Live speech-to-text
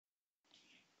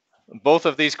both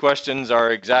of these questions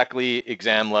are exactly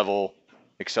exam level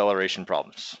acceleration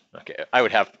problems. Okay, I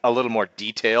would have a little more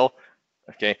detail.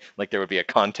 Okay, like there would be a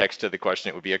context to the question.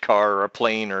 It would be a car or a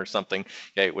plane or something.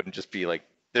 Okay, it wouldn't just be like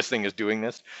this thing is doing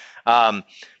this.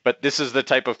 But this is the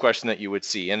type of question that you would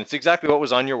see, and it's exactly what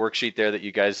was on your worksheet there that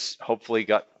you guys hopefully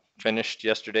got finished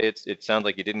yesterday. It sounds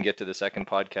like you didn't get to the second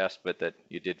podcast, but that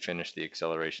you did finish the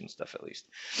acceleration stuff at least.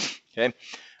 Okay,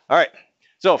 all right.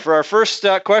 So for our first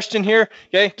question here,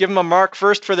 okay, give them a mark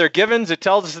first for their givens. It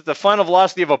tells us that the final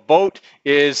velocity of a boat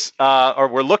is, or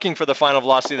we're looking for the final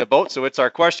velocity of the boat, so it's our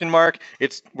question mark.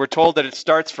 We're told that it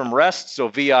starts from rest, so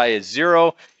VI is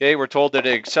 0. Okay, we're told that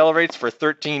it accelerates for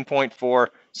 13.4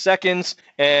 seconds,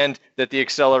 and that the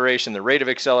acceleration, the rate of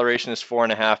acceleration, is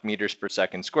 4.5 meters per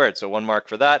second squared. So 1 mark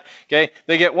for that. Okay,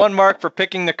 they get 1 mark for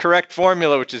picking the correct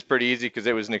formula, which is pretty easy because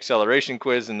it was an acceleration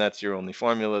quiz, and that's your only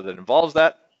formula that involves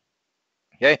that.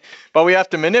 Okay, but we have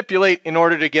to manipulate in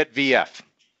order to get VF.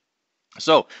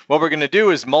 So what we're going to do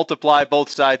is multiply both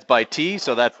sides by t,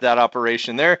 so that's that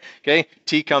operation there. Okay,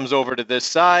 t comes over to this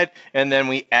side, and then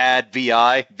we add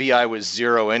VI. VI was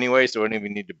 0 anyway, so we don't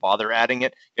even need to bother adding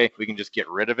it. Okay, we can just get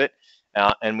rid of it.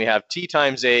 And we have t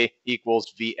times a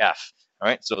equals VF. All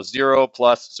right, so 0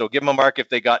 plus, so give them a mark if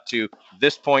they got to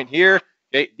this point here.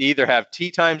 Okay, they either have t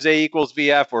times a equals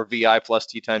VF or VI plus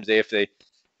t times a if they,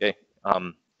 okay,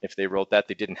 if they wrote that.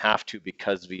 They didn't have to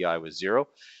because VI was 0.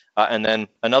 And then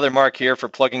another mark here for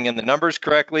plugging in the numbers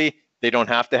correctly. They don't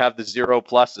have to have the 0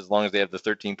 plus as long as they have the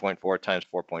 13.4 times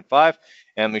 4.5.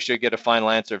 And we should get a final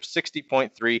answer of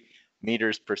 60.3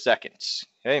 meters per second.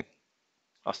 Okay,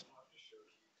 awesome.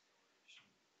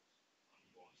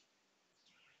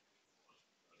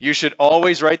 You should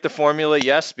always write the formula,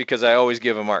 yes, because I always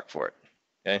give a mark for it.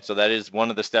 Okay, so that is one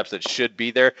of the steps that should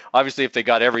be there. Obviously, if they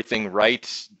got everything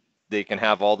right, they can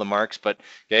have all the marks, but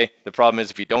okay, the problem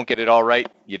is if you don't get it all right,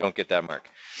 you don't get that mark.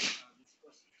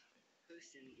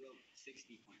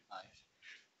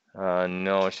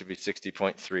 No, it should be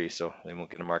 60.3, so they won't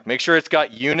get a mark. Make sure it's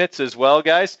got units as well,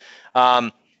 guys.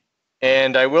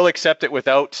 And I will accept it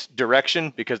without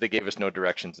direction because they gave us no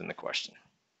directions in the question.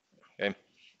 Okay,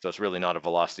 so it's really not a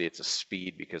velocity, it's a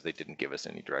speed because they didn't give us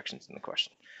any directions in the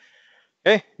question.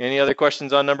 Okay, any other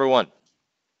questions on number 1?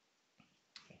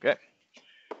 Okay.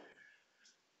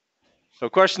 So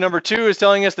question number 2 is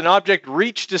telling us an object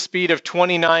reached a speed of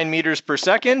 29 meters per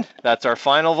second. That's our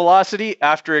final velocity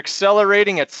after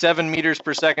accelerating at 7 meters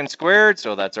per second squared.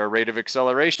 So that's our rate of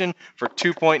acceleration for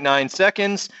 2.9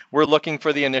 seconds. We're looking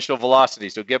for the initial velocity.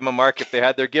 So give them a mark if they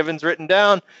had their givens written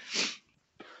down.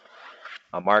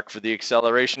 A mark for the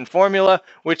acceleration formula,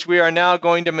 which we are now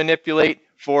going to manipulate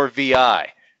for VI.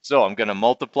 So I'm going to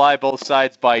multiply both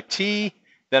sides by t.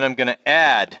 Then I'm going to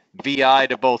add VI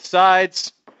to both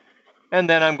sides. And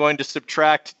then I'm going to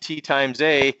subtract t times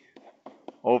a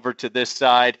over to this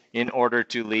side in order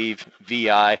to leave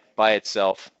VI by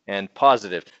itself and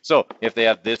positive. So if they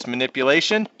have this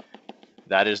manipulation,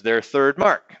 that is their 3rd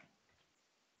mark.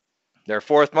 Their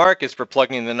 4th mark is for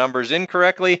plugging the numbers in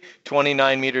correctly,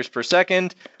 29 meters per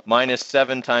second minus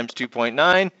 7 times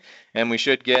 2.9, and we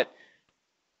should get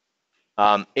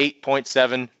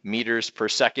 8.7 meters per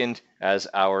second as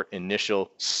our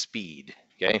initial speed.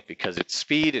 Okay, because it's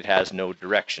speed, it has no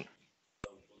direction.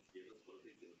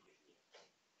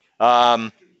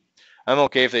 I'm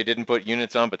okay if they didn't put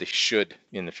units on, but they should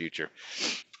in the future.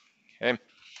 Okay.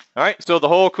 All right, so the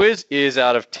whole quiz is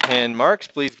out of 10 marks.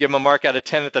 Please give them a mark out of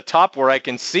 10 at the top where I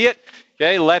can see it.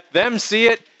 Okay, let them see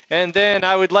it. And then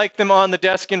I would like them on the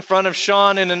desk in front of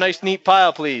Sean in a nice neat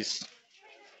pile, please.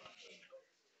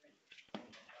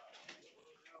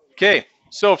 Okay,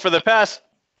 so for the past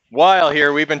while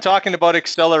here, we've been talking about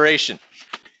acceleration.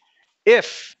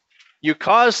 If you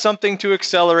cause something to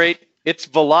accelerate, its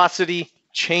velocity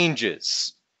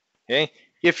changes. Okay?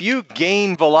 If you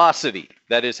gain velocity,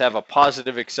 that is, have a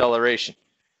positive acceleration,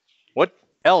 what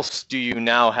else do you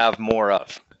now have more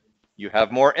of? You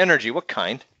have more energy. What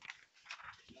kind?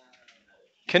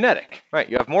 Kinetic. Right.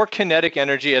 You have more kinetic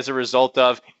energy as a result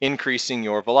of increasing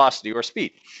your velocity or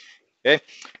speed. Okay?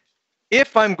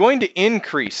 If I'm going to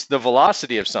increase the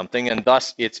velocity of something and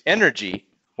thus its energy,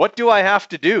 what do I have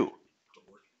to do?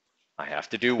 I have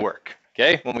to do work.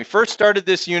 Okay, when we first started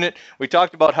this unit, we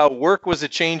talked about how work was a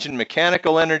change in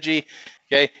mechanical energy,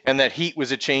 okay, and that heat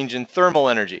was a change in thermal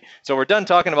energy. So we're done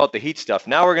talking about the heat stuff.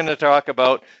 Now we're going to talk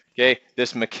about, okay,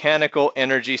 this mechanical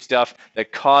energy stuff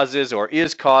that causes or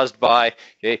is caused by,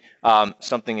 okay,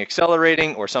 something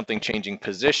accelerating or something changing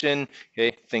position,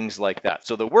 okay, things like that.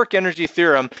 So the work energy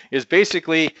theorem is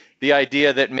basically the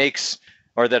idea that makes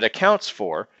or that accounts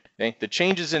for, okay, the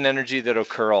changes in energy that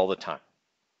occur all the time.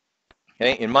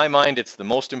 Okay, in my mind, it's the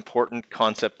most important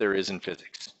concept there is in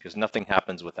physics because nothing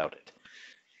happens without it.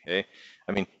 Okay,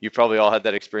 I mean, you probably all had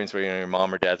that experience where your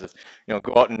mom or dad says,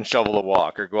 go out and shovel a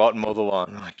walk or go out and mow the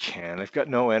lawn. Oh, I can't. I've got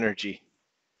no energy.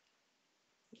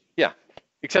 Yeah,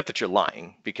 except that you're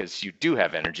lying because you do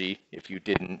have energy. If you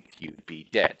didn't, you'd be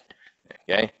dead.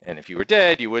 Okay, and if you were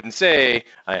dead, you wouldn't say,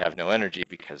 I have no energy,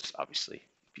 because obviously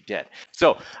you'd be dead.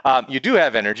 So you do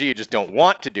have energy, you just don't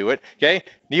want to do it. Okay,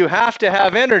 you have to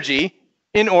have energy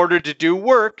in order to do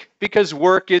work, because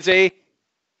work is a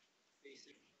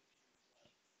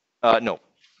no.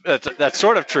 That's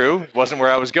sort of true. Wasn't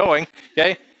where I was going.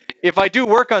 Okay, if I do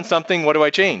work on something, what do I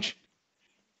change?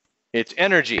 It's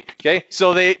energy. Okay,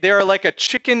 so they are like a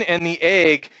chicken and the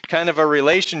egg kind of a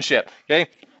relationship. Okay,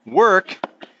 work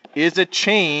is a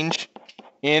change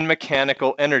in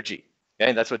mechanical energy.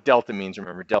 Okay, that's what delta means.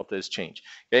 Remember, delta is change.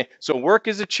 Okay, so work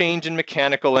is a change in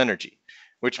mechanical energy,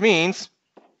 which means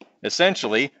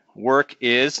essentially work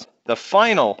is the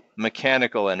final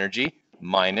mechanical energy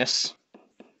minus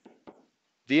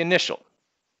the initial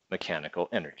mechanical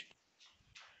energy.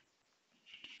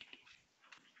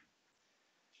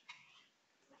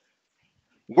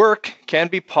 Work can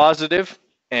be positive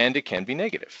and it can be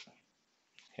negative.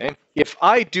 Okay? If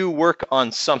I do work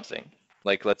on something,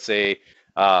 like let's say,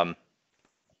 I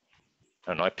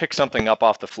don't know, I pick something up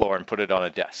off the floor and put it on a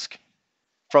desk.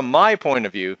 From my point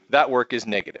of view, that work is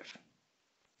negative.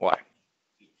 Why?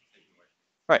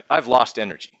 Right, I've lost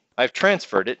energy. I've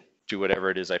transferred it to whatever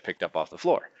it is I picked up off the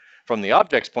floor. From the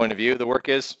object's point of view, the work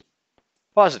is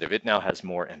positive. It now has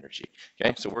more energy.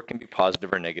 Okay, so work can be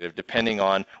positive or negative depending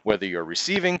on whether you're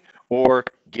receiving or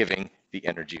giving the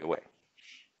energy away.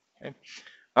 Okay.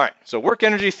 All right, so work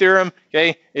energy theorem,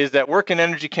 okay, is that work and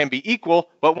energy can be equal,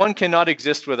 but one cannot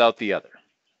exist without the other.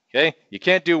 Okay, you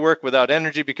can't do work without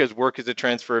energy because work is a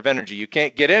transfer of energy. You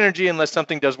can't get energy unless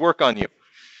something does work on you.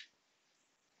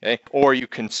 Okay, or you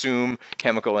consume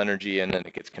chemical energy and then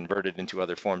it gets converted into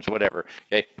other forms, whatever.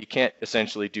 Okay, you can't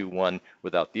essentially do one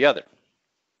without the other.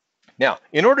 Now,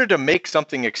 in order to make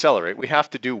something accelerate, we have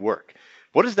to do work.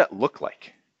 What does that look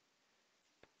like?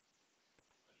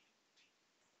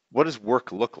 What does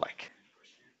work look like?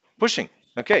 Pushing.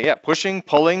 Okay, yeah, pushing,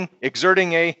 pulling,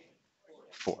 exerting a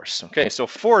force. Okay, so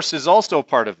force is also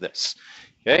part of this.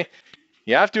 Okay,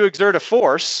 you have to exert a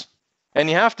force, and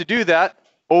you have to do that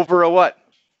over a what?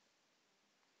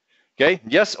 Okay,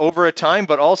 yes, over a time,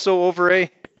 but also over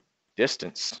a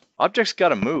distance. Object's got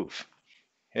to move.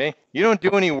 Okay, you don't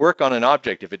do any work on an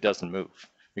object if it doesn't move,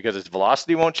 because its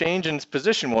velocity won't change and its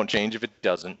position won't change if it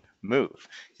doesn't move.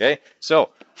 Okay, so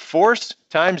force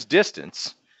times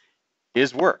distance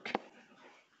is work,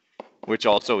 which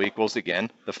also equals, again,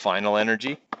 the final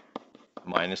energy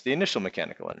minus the initial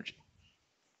mechanical energy.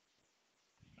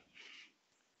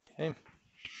 Okay.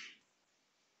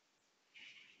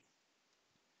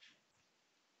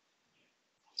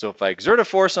 So if I exert a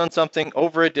force on something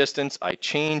over a distance, I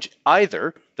change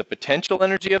either the potential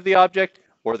energy of the object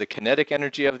or the kinetic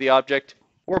energy of the object,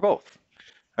 or both.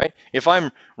 Right? If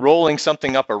I'm rolling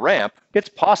something up a ramp, it's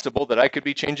possible that I could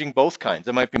be changing both kinds.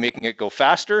 I might be making it go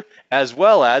faster, as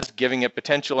well as giving it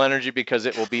potential energy because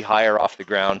it will be higher off the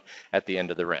ground at the end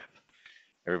of the ramp.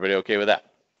 Everybody okay with that?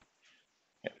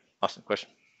 Yeah. Awesome. Question?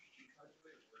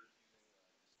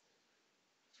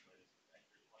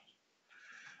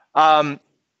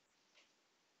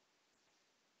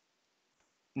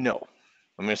 No.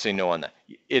 I'm going to say no on that.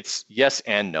 It's yes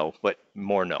and no, but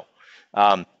more no.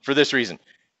 For this reason,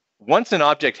 once an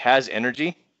object has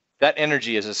energy, that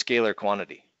energy is a scalar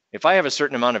quantity. If I have a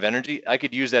certain amount of energy, I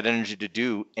could use that energy to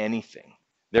do anything.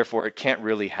 Therefore, it can't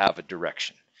really have a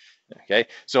direction. Okay,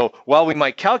 so while we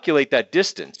might calculate that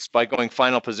distance by going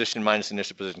final position minus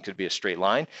initial position could be a straight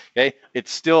line, okay,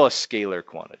 it's still a scalar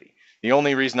quantity. The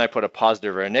only reason I put a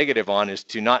positive or a negative on is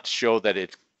to not show that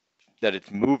it's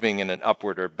moving in an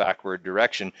upward or backward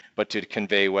direction, but to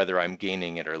convey whether I'm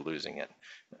gaining it or losing it.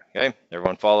 Okay,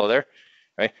 everyone follow there?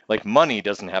 Right? Like money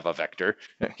doesn't have a vector,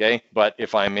 okay? But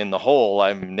if I'm in the hole,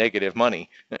 I'm negative money,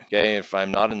 okay? If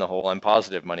I'm not in the hole, I'm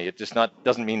positive money. It just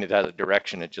doesn't mean it has a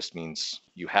direction. It just means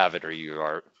you have it or you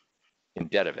are in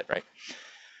debt of it, right?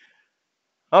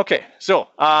 Okay, so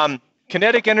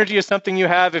kinetic energy is something you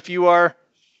have if you are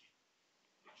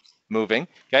moving,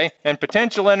 okay? And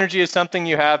potential energy is something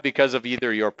you have because of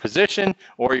either your position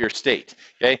or your state,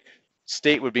 okay?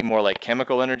 State would be more like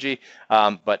chemical energy,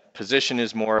 but position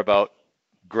is more about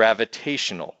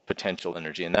gravitational potential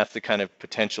energy, and that's the kind of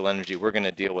potential energy we're going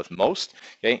to deal with most,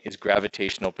 okay, is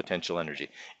gravitational potential energy.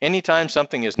 Anytime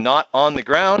something is not on the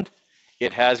ground,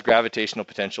 it has gravitational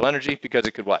potential energy because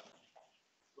it could what?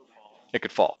 It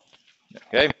could fall,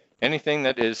 okay? Anything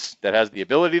that has the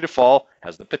ability to fall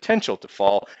has the potential to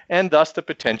fall, and thus the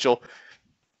potential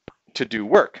to do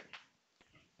work.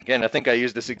 Again, I think I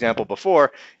used this example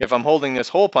before. If I'm holding this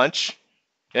hole punch,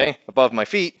 okay, above my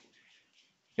feet,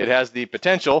 it has the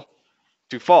potential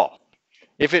to fall.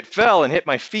 If it fell and hit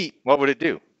my feet, what would it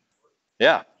do?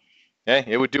 Yeah, okay,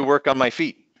 it would do work on my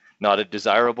feet. Not a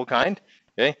desirable kind,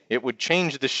 okay? It would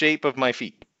change the shape of my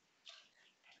feet,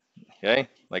 okay?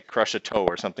 Like crush a toe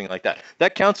or something like that.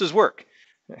 That counts as work,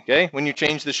 okay? When you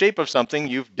change the shape of something,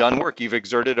 you've done work. You've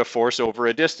exerted a force over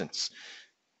a distance.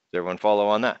 Does everyone follow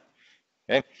on that?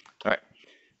 Okay, all right.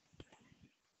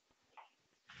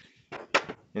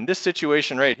 In this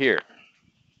situation right here,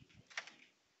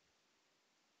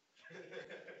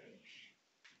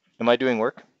 am I doing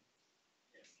work?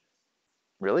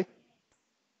 Really?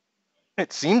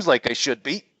 It seems like I should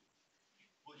be.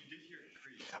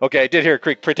 Okay, I did hear a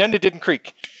creak. Pretend it didn't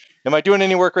creak. Am I doing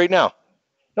any work right now?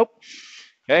 Nope.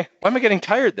 Okay, why am I getting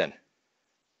tired then?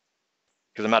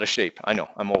 Because I'm out of shape. I know,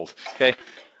 I'm old. Okay,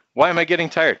 why am I getting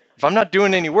tired? If I'm not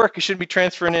doing any work, I shouldn't be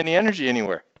transferring any energy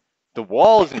anywhere. The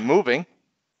wall isn't moving.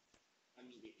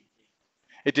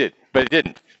 It did, but it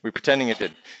didn't. We're pretending it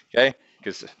did. Okay,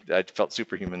 because I felt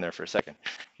superhuman there for a second.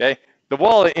 Okay, the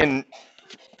wall,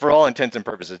 for all intents and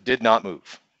purposes, did not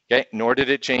move. Okay, nor did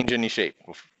it change any shape.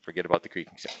 We'll forget about the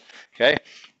creaking sound. Okay,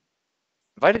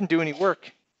 if I didn't do any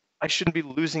work, I shouldn't be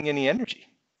losing any energy.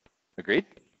 Agreed?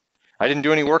 I didn't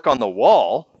do any work on the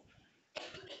wall.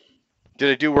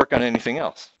 Did I do work on anything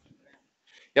else?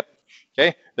 Yep.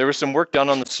 Okay, there was some work done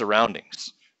on the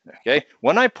surroundings. Okay,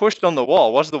 when I pushed on the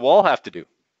wall, what does the wall have to do?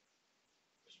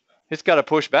 It's got to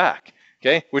push back.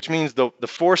 Okay, which means the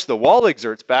force the wall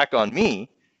exerts back on me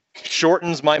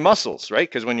shortens my muscles, right?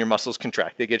 Because when your muscles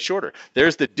contract, they get shorter.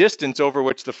 There's the distance over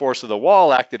which the force of the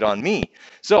wall acted on me.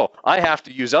 So I have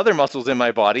to use other muscles in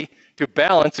my body to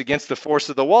balance against the force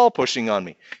of the wall pushing on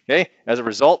me. Okay, as a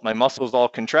result, my muscles all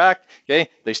contract. Okay,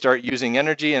 they start using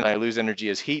energy, and I lose energy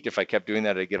as heat. If I kept doing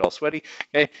that, I'd get all sweaty.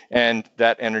 Okay, and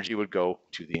that energy would go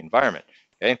to the environment.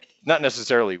 Okay, not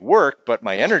necessarily work, but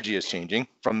my energy is changing.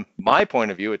 From my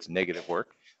point of view, it's negative work.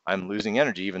 I'm losing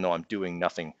energy even though I'm doing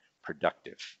nothing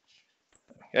productive.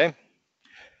 Okay.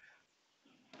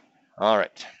 All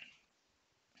right.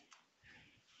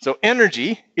 So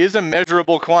energy is a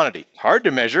measurable quantity. Hard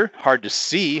to measure, hard to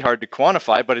see, hard to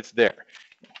quantify, but it's there.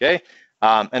 Okay.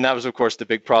 And that was, of course, the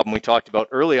big problem we talked about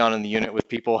early on in the unit with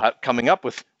people coming up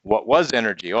with what was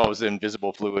energy. Oh, it was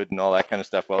invisible fluid and all that kind of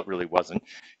stuff. Well, it really wasn't.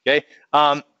 Okay.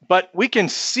 But we can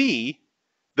see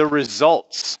the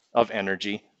results of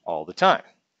energy all the time.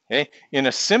 Okay. In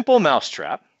a simple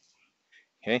mousetrap,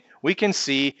 okay, we can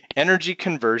see energy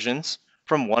conversions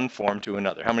from one form to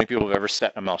another. How many people have ever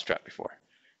set a mousetrap before?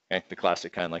 Okay, the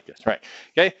classic kind like this, right?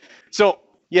 Okay, so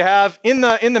you have in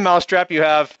the mousetrap you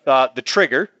have the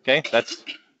trigger. Okay, that's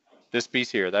this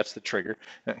piece here. That's the trigger.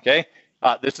 Okay,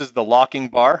 this is the locking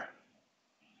bar.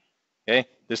 Okay,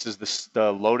 this is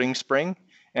the loading spring,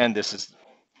 and this is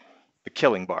the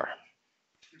killing bar.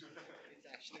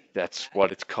 That's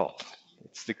what it's called.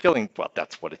 It's the killing. Well,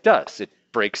 that's what it does. It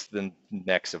breaks the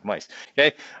necks of mice.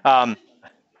 Okay.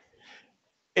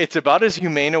 It's about as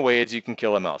humane a way as you can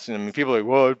kill a mouse. And I mean, people are like,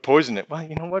 well, poison it. Well,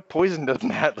 you know what? Poison doesn't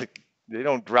have, like, they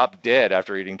don't drop dead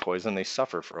after eating poison. They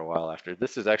suffer for a while after.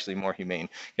 This is actually more humane.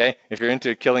 Okay. If you're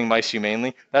into killing mice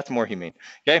humanely, that's more humane.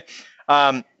 Okay.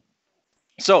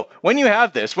 So when you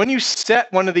have this, when you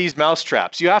set one of these mouse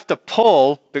traps, you have to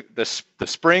pull the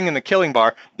spring and the killing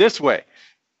bar this way.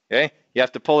 Okay. You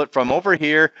have to pull it from over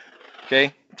here,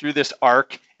 okay, through this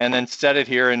arc, and then set it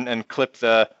here and clip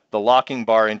the locking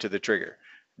bar into the trigger.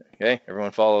 Okay,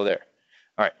 everyone follow there.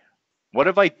 All right, what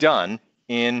have I done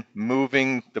in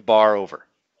moving the bar over?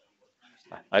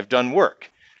 I've done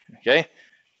work, okay?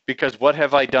 Because what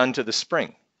have I done to the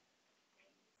spring?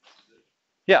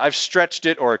 Yeah, I've stretched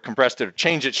it or compressed it or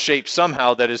changed its shape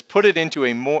somehow that has put it into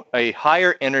a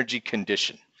higher energy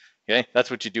condition. Okay, that's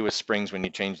what you do with springs when you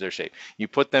change their shape. You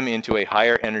put them into a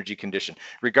higher energy condition.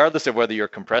 Regardless of whether you're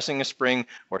compressing a spring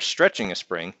or stretching a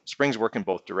spring, springs work in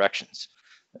both directions.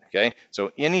 Okay,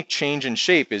 so any change in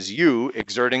shape is you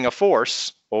exerting a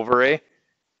force over a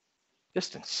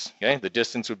distance. Okay, the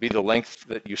distance would be the length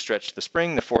that you stretch the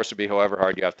spring. The force would be however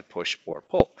hard you have to push or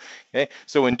pull. Okay,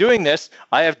 so in doing this,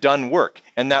 I have done work,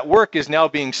 and that work is now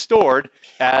being stored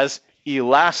as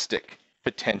elastic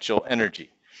potential energy.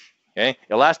 Okay,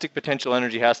 elastic potential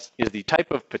energy is the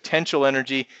type of potential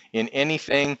energy in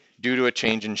anything due to a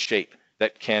change in shape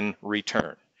that can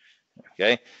return.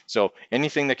 Okay, so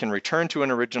anything that can return to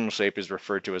an original shape is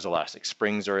referred to as elastic.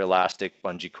 Springs are elastic,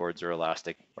 bungee cords are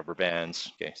elastic, rubber bands,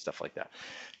 okay, stuff like that.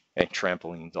 Okay,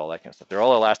 trampolines, all that kind of stuff. They're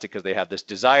all elastic because they have this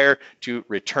desire to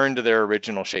return to their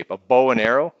original shape. A bow and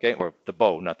arrow, okay, or the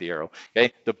bow, not the arrow,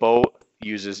 okay? The bow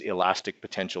uses elastic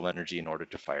potential energy in order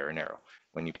to fire an arrow.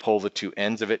 When you pull the two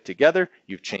ends of it together,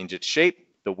 you've changed its shape.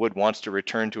 The wood wants to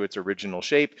return to its original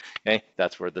shape, okay?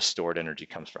 That's where the stored energy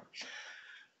comes from.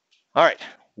 All right,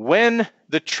 when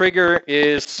the trigger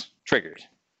is triggered,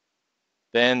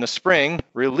 then the spring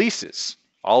releases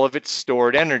all of its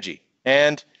stored energy,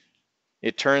 and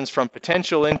it turns from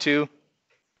potential into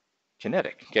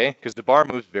kinetic, okay? Because the bar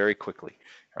moves very quickly,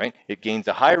 right? It gains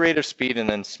a high rate of speed and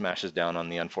then smashes down on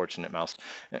the unfortunate mouse,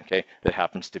 okay, that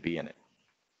happens to be in it.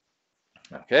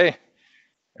 Okay,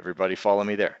 everybody follow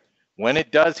me there. When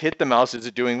it does hit the mouse, is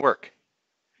it doing work?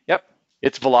 Yep,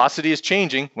 its velocity is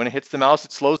changing. When it hits the mouse,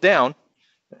 it slows down,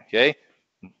 okay?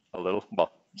 A little,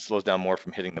 well, slows down more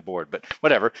from hitting the board, but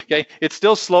whatever, okay? It's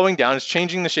still slowing down. It's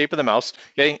changing the shape of the mouse,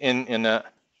 okay, in a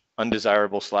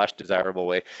undesirable / desirable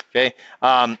way, okay?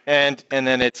 And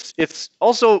then it's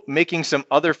also making some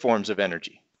other forms of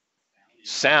energy.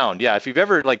 Sound, yeah. If you've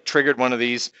ever like triggered one of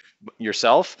these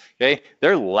yourself, okay,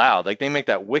 they're loud. Like they make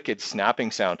that wicked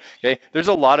snapping sound, okay? There's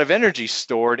a lot of energy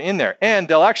stored in there, and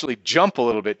they'll actually jump a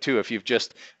little bit too. If you've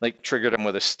just like triggered them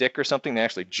with a stick or something, they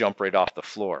actually jump right off the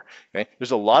floor, okay? There's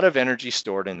a lot of energy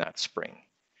stored in that spring.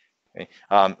 Okay.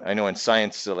 I know in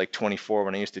science, like 24,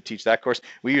 when I used to teach that course,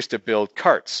 we used to build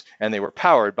carts, and they were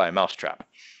powered by a mousetrap.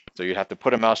 So you'd have to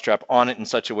put a mousetrap on it in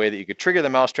such a way that you could trigger the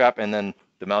mousetrap, and then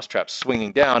the mousetrap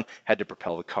swinging down had to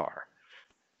propel the car,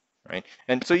 right?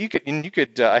 And so you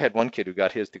could, I had one kid who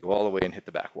got his to go all the way and hit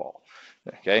the back wall,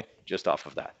 okay, just off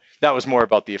of that. That was more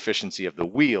about the efficiency of the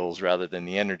wheels rather than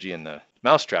the energy in the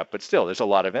mousetrap, but still, there's a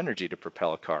lot of energy to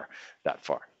propel a car that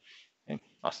far. Okay,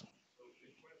 awesome.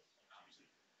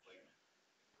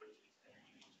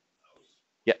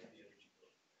 Yeah.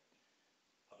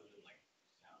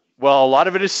 Well, a lot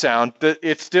of it is sound.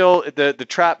 It's still the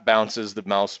trap bounces, the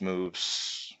mouse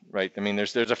moves, right? I mean,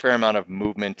 there's a fair amount of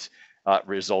movement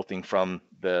resulting from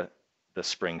the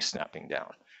spring snapping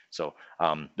down. So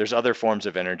there's other forms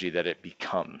of energy that it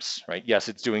becomes, right? Yes,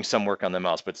 it's doing some work on the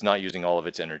mouse, but it's not using all of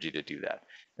its energy to do that.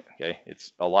 Okay,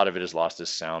 it's a lot of it is lost as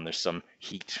sound. There's some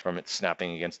heat from it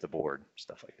snapping against the board,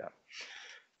 stuff like that.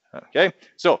 Okay,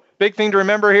 so big thing to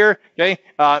remember here, okay,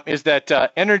 is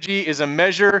that energy is a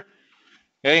measure,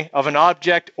 okay, of an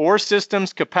object or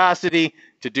system's capacity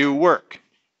to do work.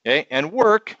 Okay, and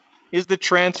work is the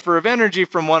transfer of energy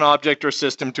from one object or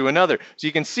system to another. So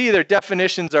you can see their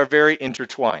definitions are very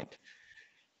intertwined.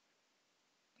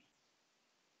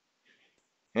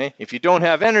 Okay, if you don't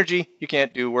have energy, you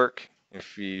can't do work.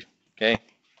 If you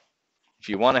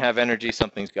want to have energy,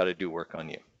 something's got to do work on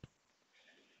you.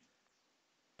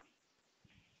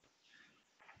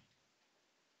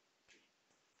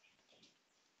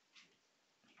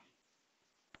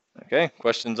 Okay,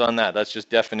 questions on that? That's just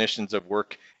definitions of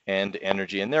work and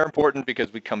energy, and they're important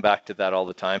because we come back to that all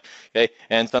the time. Okay,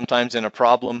 and sometimes in a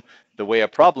problem, the way a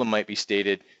problem might be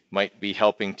stated might be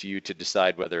helping to you to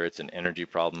decide whether it's an energy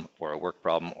problem or a work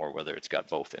problem or whether it's got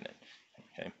both in it.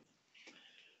 Okay.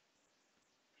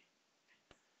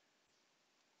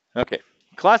 Okay,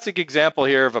 classic example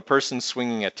here of a person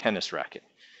swinging a tennis racket.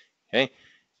 Okay,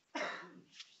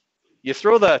 you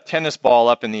throw the tennis ball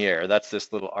up in the air. That's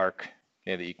this little arc,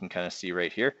 okay, that you can kind of see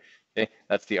right here. Okay,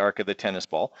 that's the arc of the tennis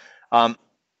ball.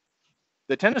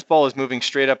 The tennis ball is moving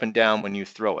straight up and down when you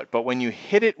throw it, but when you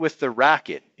hit it with the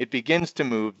racket, it begins to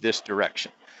move this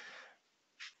direction.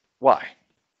 Why?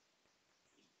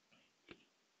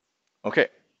 Okay,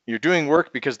 you're doing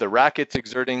work because the racket's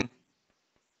exerting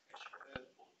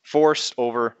force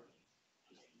over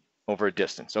a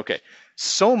distance. Okay,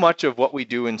 so much of what we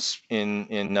do in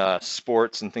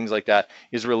sports and things like that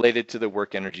is related to the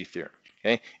work energy theorem.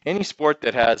 Okay, any sport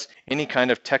that has any kind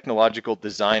of technological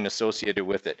design associated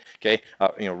with it, okay,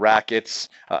 rackets,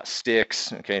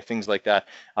 sticks, okay, things like that.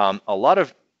 A lot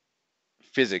of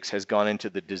physics has gone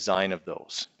into the design of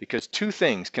those because two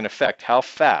things can affect how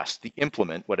fast the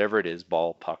implement, whatever it is,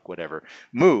 ball, puck, whatever,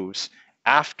 moves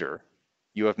after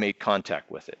you have made contact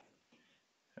with it.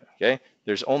 Okay,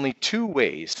 there's only two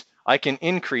ways I can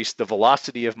increase the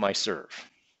velocity of my serve.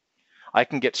 I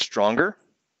can get stronger,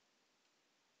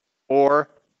 or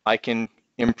I can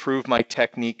improve my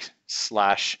technique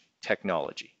 /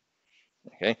 technology.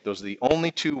 Okay, those are the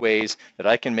only two ways that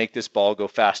I can make this ball go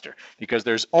faster because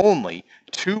there's only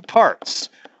two parts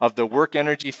of the work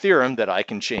energy theorem that I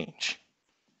can change.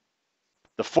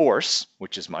 The force,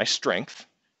 which is my strength,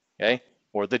 okay,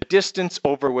 or the distance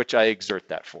over which I exert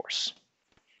that force.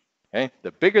 Okay,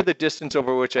 the bigger the distance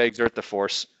over which I exert the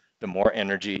force, the more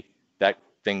energy that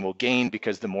thing will gain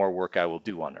because the more work I will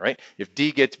do on it, right? If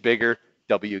D gets bigger,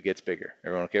 W gets bigger.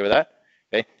 Everyone okay with that?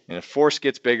 Okay, and if force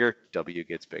gets bigger, W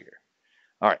gets bigger.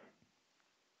 All right,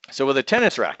 so with a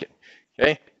tennis racket,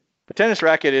 okay, the tennis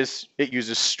racket it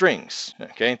uses strings,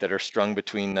 okay, that are strung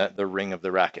between the ring of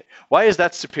the racket. Why is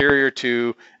that superior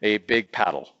to a big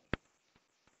paddle?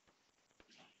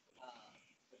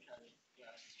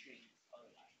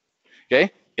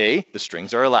 Okay, A, the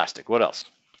strings are elastic. What else?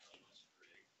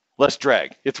 Less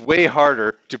drag. It's way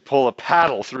harder to pull a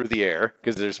paddle through the air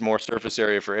because there's more surface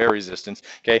area for air resistance,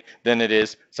 okay, than it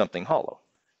is something hollow,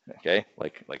 okay,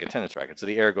 like a tennis racket. So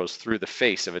the air goes through the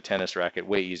face of a tennis racket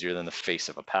way easier than the face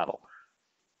of a paddle.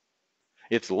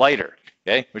 It's lighter,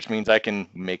 okay, which means I can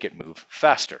make it move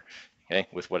faster, okay,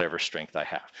 with whatever strength I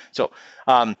have. So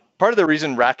part of the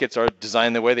reason rackets are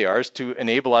designed the way they are is to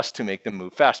enable us to make them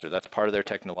move faster. That's part of their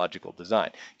technological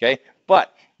design, okay?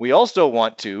 But we also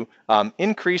want to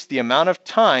increase the amount of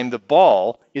time the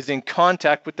ball is in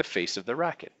contact with the face of the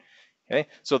racket. Okay,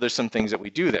 so there's some things that we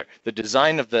do there. The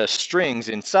design of the strings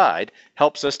inside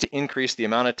helps us to increase the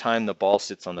amount of time the ball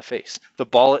sits on the face. The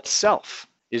ball itself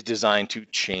is designed to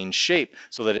change shape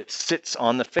so that it sits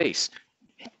on the face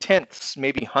tenths,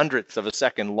 maybe hundredths of a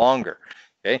second longer.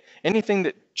 Okay, anything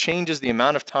that changes the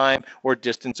amount of time or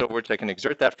distance over which I can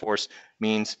exert that force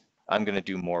means I'm going to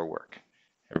do more work.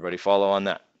 Everybody follow on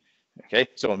that? Okay,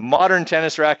 so modern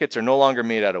tennis rackets are no longer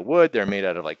made out of wood. They're made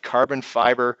out of like carbon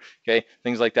fiber, okay,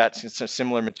 things like that. It's a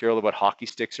similar material to what hockey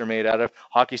sticks are made out of.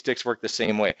 Hockey sticks work the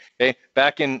same way. Okay,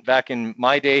 back in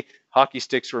my day, hockey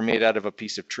sticks were made out of a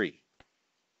piece of tree.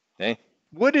 Okay,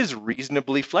 wood is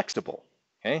reasonably flexible.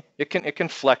 Okay, it can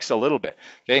flex a little bit.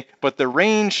 Okay, but the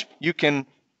range you can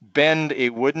bend a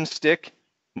wooden stick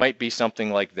might be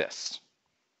something like this.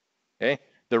 Okay,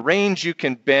 the range you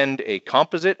can bend a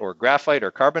composite or graphite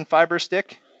or carbon fiber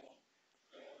stick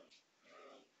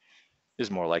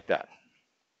is more like that.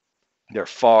 They're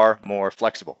far more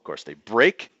flexible. Of course, they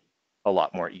break a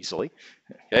lot more easily.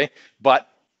 Okay, but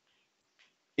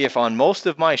if on most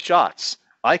of my shots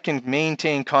I can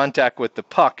maintain contact with the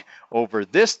puck over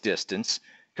this distance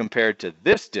compared to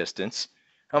this distance,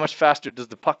 how much faster does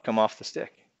the puck come off the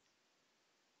stick?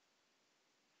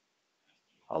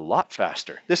 A lot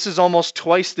faster. This is almost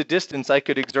twice the distance I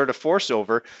could exert a force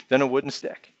over than a wooden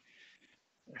stick.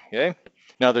 Okay?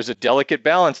 Now there's a delicate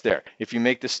balance there. If you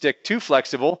make the stick too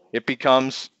flexible, it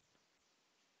becomes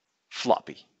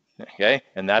floppy. Okay?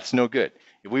 And that's no good.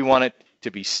 If we want it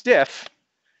to be stiff,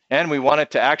 and we want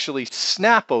it to actually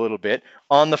snap a little bit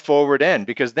on the forward end,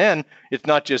 because then it's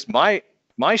not just my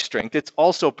strength, it's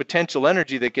also potential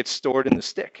energy that gets stored in the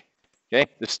stick.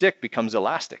 Okay? The stick becomes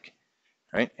elastic.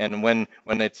 Right? And when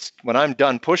I'm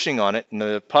done pushing on it and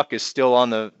the puck is still on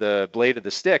the blade of the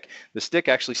stick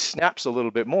actually snaps a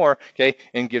little bit more, okay,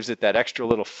 and gives it that extra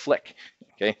little flick,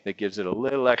 okay, that gives it a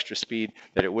little extra speed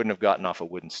that it wouldn't have gotten off a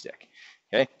wooden stick.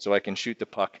 Okay, so I can shoot the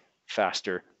puck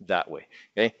faster that way.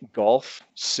 Okay, golf,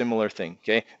 similar thing.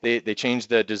 Okay, they changed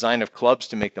the design of clubs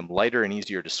to make them lighter and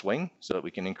easier to swing so that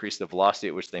we can increase the velocity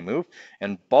at which they move.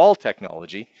 And ball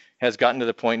technology has gotten to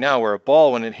the point now where a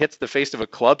ball, when it hits the face of a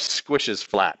club, squishes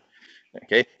flat.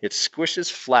 Okay, it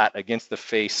squishes flat against the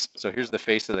face. So here's the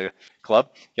face of the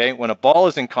club. Okay, when a ball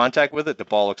is in contact with it, the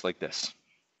ball looks like this.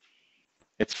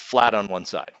 It's flat on one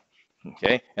side.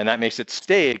 Okay, and that makes it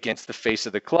stay against the face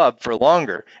of the club for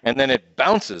longer, and then it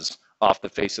bounces off the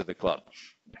face of the club,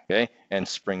 okay, and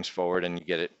springs forward, and you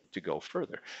get it to go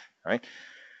further. All right.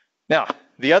 Now,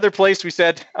 the other place we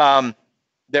said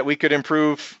that we could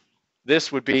improve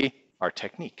this would be our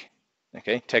technique.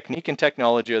 Okay, technique and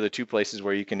technology are the two places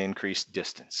where you can increase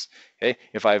distance. Okay,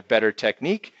 if I have better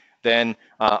technique, then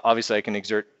obviously I can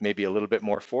exert maybe a little bit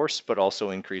more force, but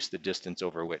also increase the distance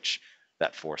over which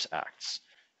that force acts.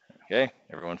 Okay,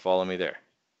 everyone follow me there.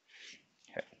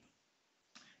 Okay.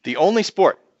 The only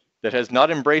sport that has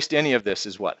not embraced any of this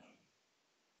is what?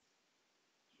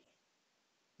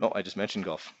 No, I just mentioned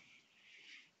golf.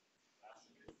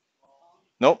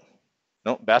 Nope.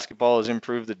 Nope. Basketball has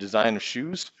improved the design of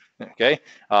shoes. Okay,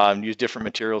 use different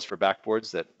materials for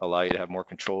backboards that allow you to have more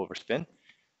control over spin.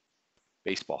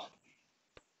 Baseball.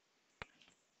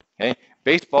 Okay,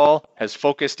 baseball has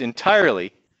focused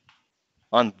entirely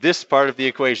on this part of the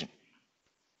equation.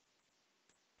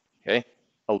 Okay,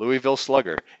 a Louisville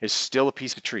Slugger is still a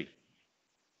piece of tree.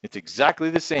 It's exactly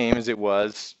the same as it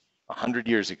was 100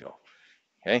 years ago.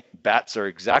 Okay, bats are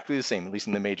exactly the same, at least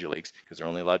in the major leagues, because they're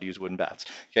only allowed to use wooden bats.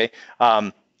 Okay,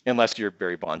 unless you're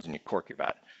Barry Bonds and you cork your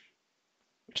bat,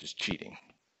 which is cheating.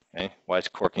 Okay, why is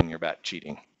corking your bat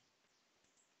cheating?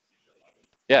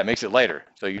 Yeah, it makes it lighter.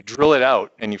 So you drill it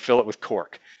out and you fill it with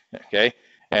cork. Okay,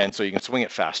 and so you can swing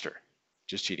it faster.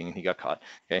 just cheating, and he got caught.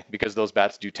 Okay, because those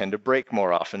bats do tend to break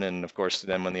more often, and of course,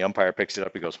 then when the umpire picks it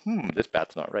up, he goes, this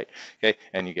bat's not right. Okay,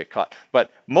 and you get caught.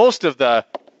 But most of the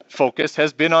focus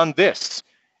has been on this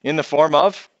in the form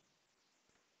of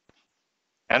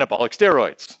anabolic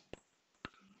steroids.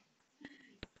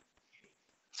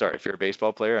 Sorry, if you're a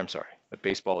baseball player, I'm sorry, but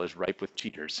baseball is ripe with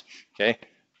cheaters. Okay,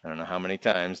 I don't know how many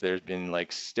times there's been like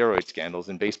steroid scandals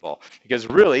in baseball, because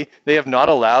really they have not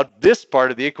allowed this part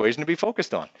of the equation to be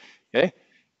focused on. Okay,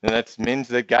 and that means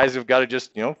that guys have got to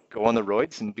just, you know, go on the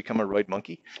roids and become a roid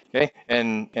monkey. Okay,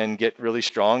 and get really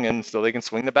strong, and so they can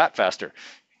swing the bat faster.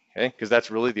 Okay, because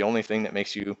that's really the only thing that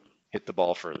makes you hit the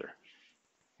ball further.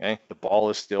 Okay, the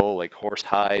ball is still like horse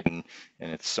hide, and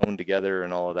it's sewn together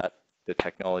and all of that. The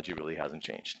technology really hasn't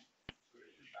changed.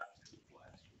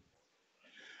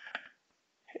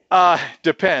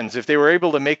 Depends. If they were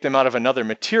able to make them out of another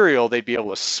material, they'd be able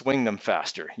to swing them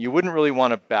faster. You wouldn't really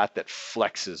want a bat that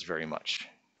flexes very much.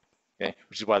 Okay,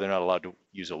 which is why they're not allowed to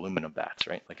use aluminum bats,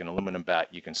 right? Like an aluminum bat,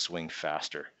 you can swing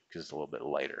faster because it's a little bit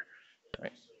lighter,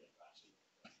 right?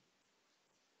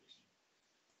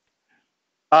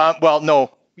 Well,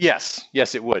 no. Yes,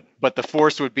 it would. But the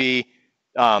force would be,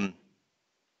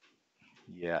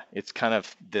 yeah, it's kind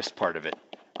of this part of it.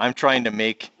 I'm trying to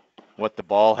make what the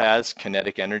ball has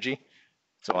kinetic energy,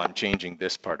 so I'm changing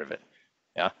this part of it.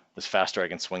 Yeah, the faster I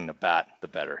can swing the bat, the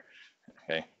better.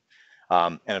 Okay,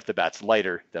 and if the bat's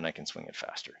lighter, then I can swing it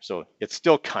faster. So it's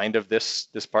still kind of this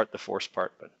part, the force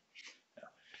part, but.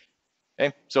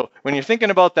 Okay, so when you're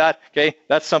thinking about that, okay,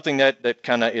 that's something that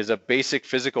kind of is a basic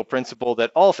physical principle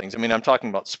that all things, I mean, I'm talking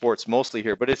about sports mostly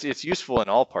here, but it's useful in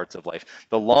all parts of life.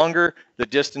 The longer the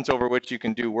distance over which you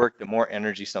can do work, the more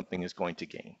energy something is going to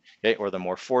gain, okay, or the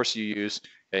more force you use,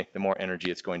 okay, the more energy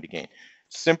it's going to gain.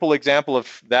 Simple example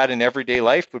of that in everyday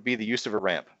life would be the use of a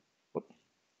ramp. Whoop.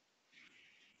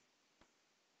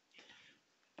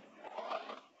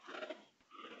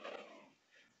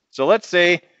 So let's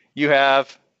say you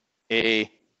have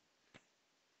a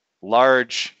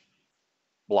large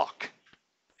block,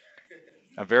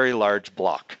 a very large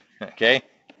block, okay?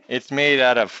 It's made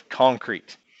out of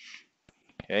concrete,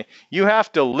 okay? You have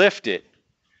to lift it,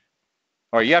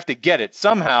 or you have to get it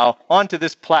somehow onto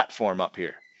this platform up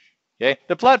here, okay?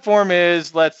 The platform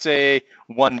is, let's say,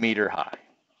 1 meter high,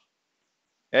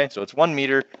 okay? So it's 1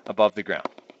 meter above the ground.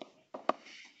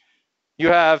 You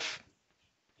have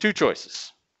two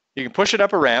choices. You can push it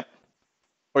up a ramp,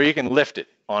 or you can lift it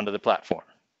onto the platform.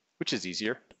 Which is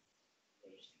easier?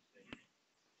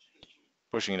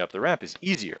 Pushing it up the ramp is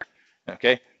easier,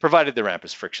 okay? Provided the ramp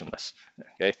is frictionless,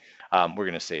 okay? We're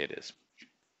gonna say it is.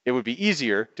 It would be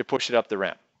easier to push it up the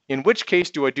ramp. In which case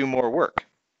do I do more work?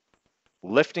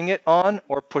 Lifting it on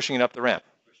or pushing it up the ramp?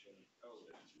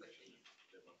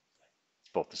 It's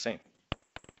both the same.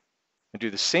 I do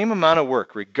the same amount of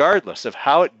work regardless of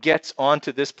how it gets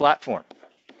onto this platform.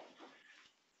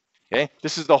 Okay,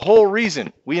 this is the whole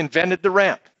reason we invented the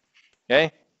ramp. Okay,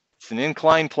 it's an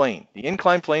inclined plane. The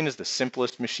inclined plane is the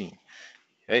simplest machine.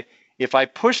 Okay, if I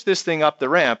push this thing up the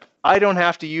ramp, I don't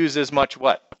have to use as much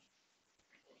what?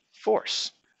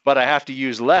 Force. But I have to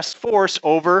use less force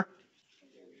over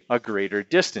a greater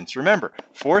distance. Remember,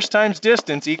 force times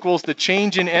distance equals the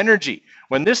change in energy.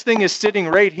 When this thing is sitting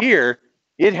right here,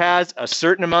 it has a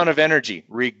certain amount of energy,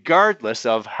 regardless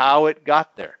of how it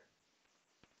got there.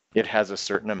 It has a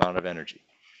certain amount of energy.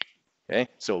 Okay,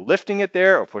 so lifting it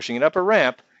there or pushing it up a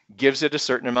ramp gives it a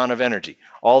certain amount of energy.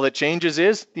 All that changes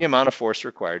is the amount of force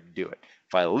required to do it.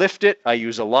 If I lift it, I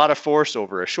use a lot of force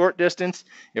over a short distance.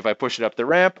 If I push it up the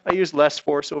ramp, I use less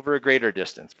force over a greater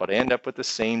distance, but I end up with the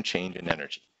same change in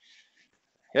energy.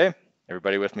 Okay,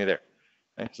 everybody with me there?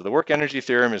 Okay, so the work energy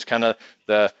theorem is kind of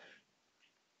the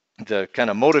kind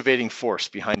of motivating force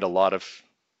behind a lot of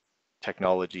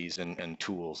technologies and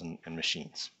tools and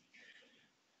machines.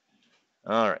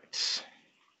 All right.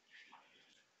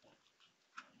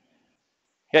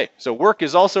 Okay, so work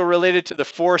is also related to the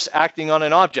force acting on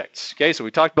an object. Okay, so we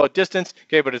talked about distance,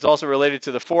 okay, but it's also related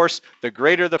to the force. The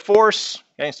greater the force,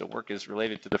 okay, so work is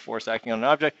related to the force acting on an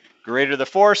object. Greater the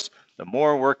force, the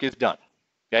more work is done,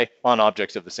 okay, on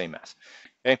objects of the same mass.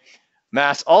 Okay,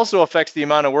 mass also affects the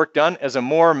amount of work done, as a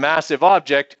more massive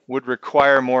object would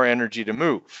require more energy to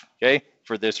move, okay,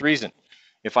 for this reason.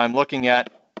 If I'm looking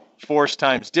at force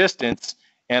times distance,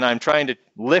 and I'm trying to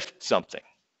lift something.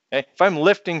 Okay? If I'm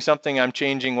lifting something, I'm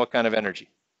changing what kind of energy?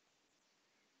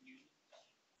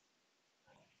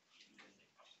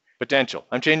 Potential.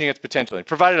 I'm changing its potential,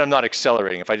 provided I'm not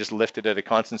accelerating. If I just lift it at a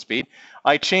constant speed,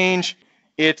 I change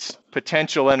its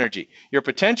potential energy. Your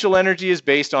potential energy is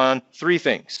based on three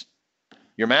things: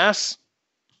 your mass,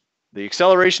 the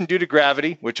acceleration due to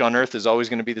gravity, which on Earth is always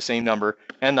going to be the same number,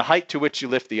 and the height to which you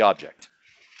lift the object.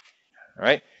 All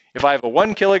right? If I have a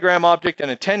 1 kilogram object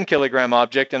and a 10 kilogram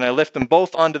object and I lift them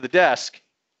both onto the desk,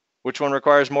 which one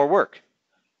requires more work?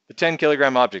 The 10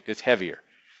 kilogram object is heavier.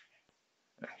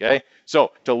 Okay?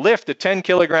 So to lift a 10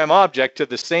 kilogram object to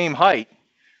the same height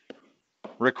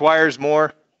requires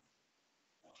more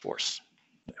force.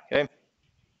 Okay?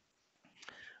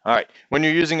 All right. When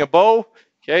you're using a bow,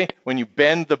 okay, when you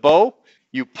bend the bow,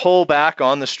 you pull back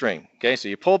on the string. Okay, so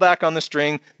you pull back on the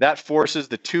string, that forces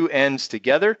the two ends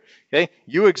together. Okay,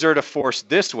 you exert a force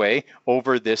this way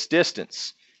over this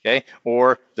distance. Okay,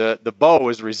 or the bow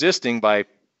is resisting by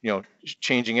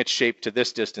changing its shape to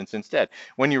this distance instead.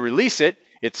 When you release it,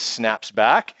 it snaps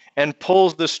back and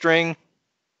pulls the string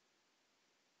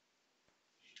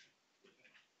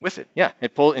with it. Yeah,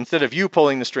 instead of you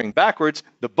pulling the string backwards,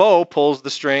 the bow pulls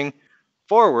the string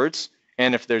forwards.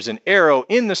 And if there's an arrow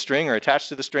in the string or attached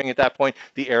to the string at that point,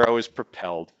 the arrow is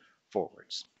propelled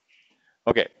forwards.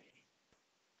 Okay.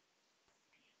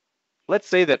 Let's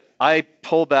say that I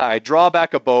draw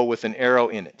back a bow with an arrow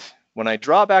in it. When I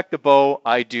draw back the bow,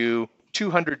 I do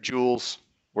 200 joules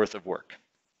worth of work.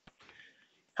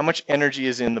 How much energy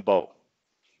is in the bow?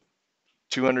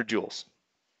 200 joules.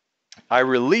 I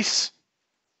release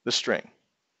the string.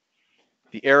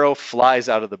 The arrow flies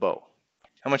out of the bow.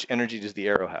 How much energy does the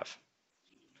arrow have?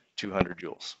 200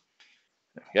 joules.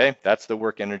 Okay, that's the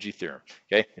work energy theorem.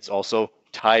 Okay, it's also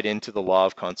tied into the law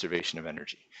of conservation of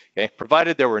energy. Okay,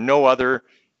 provided there were no other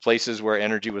places where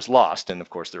energy was lost, and of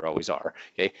course there always are.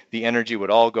 Okay, the energy would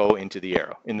all go into the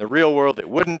arrow. In the real world, it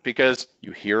wouldn't, because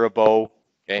you hear a bow.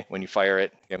 Okay, when you fire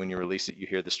it, okay, when you release it, you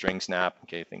hear the string snap.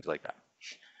 Okay, things like that.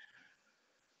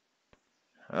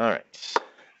 All right.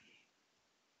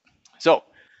 So,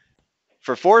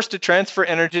 for force to transfer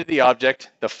energy to the object,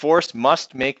 the force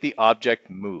must make the object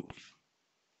move.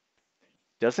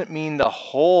 Doesn't mean the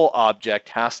whole object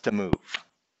has to move.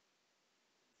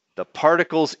 The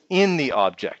particles in the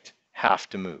object have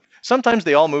to move. Sometimes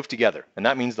they all move together, and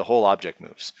that means the whole object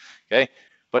moves. Okay?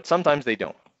 But sometimes they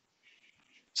don't.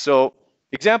 So,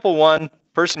 example 1,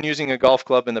 person using a golf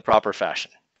club in the proper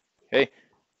fashion. Okay?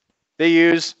 They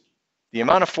use the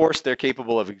amount of force they're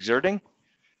capable of exerting,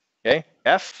 okay,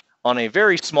 F, on a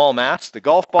very small mass, the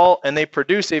golf ball, and they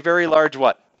produce a very large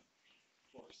what?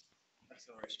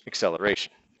 Force.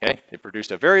 Acceleration. Okay, they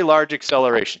produced a very large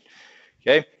acceleration.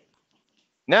 Okay,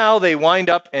 now they wind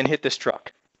up and hit this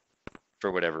truck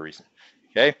for whatever reason.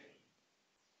 Okay,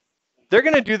 they're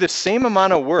going to do the same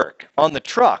amount of work on the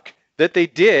truck that they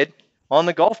did on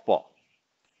the golf ball,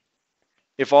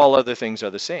 if all other things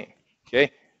are the same.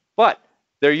 Okay, but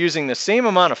they're using the same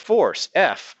amount of force,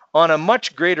 F, on a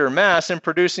much greater mass and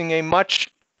producing a much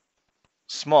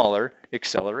smaller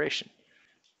acceleration.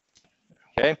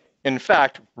 Okay? In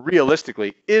fact,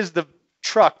 realistically, is the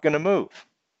truck going to move?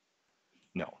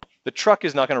 No. The truck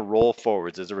is not going to roll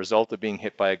forwards as a result of being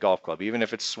hit by a golf club, even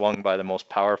if it's swung by the most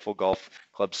powerful golf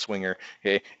club swinger,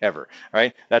 okay, ever. All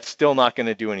right? That's still not going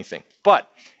to do anything.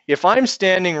 But if I'm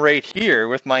standing right here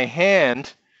with my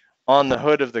hand on the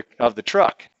hood of the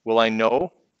truck, will I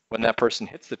know when that person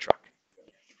hits the truck?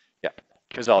 Yeah,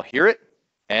 because I'll hear it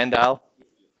and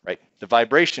the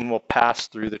vibration will pass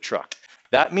through the truck.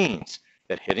 That means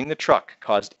that hitting the truck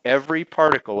caused every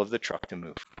particle of the truck to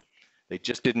move. They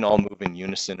just didn't all move in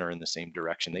unison or in the same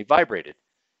direction. They vibrated,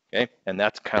 okay? And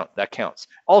that counts.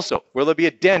 Also, will there be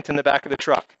a dent in the back of the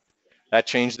truck? That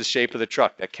changed the shape of the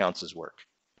truck. That counts as work.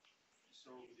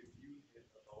 So if you hit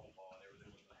the golf ball and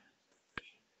everything was 100% efficient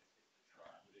and hit the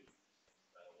truck, would it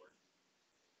use that work?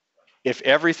 If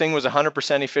everything was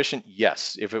 100% efficient,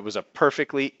 yes. If it was a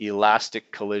perfectly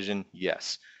elastic collision,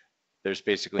 yes. There's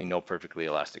basically no perfectly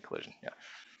elastic collision. Yeah.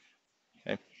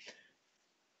 Okay.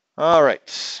 All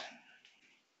right.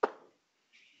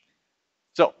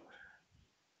 So,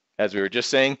 as we were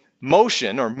just saying,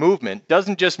 motion or movement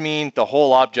doesn't just mean the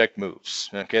whole object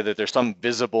moves. Okay, that there's some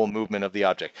visible movement of the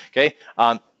object. Okay.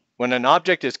 When an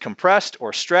object is compressed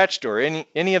or stretched or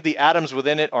any of the atoms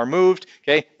within it are moved,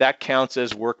 okay, that counts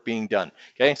as work being done.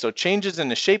 Okay, so changes in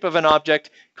the shape of an object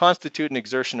constitute an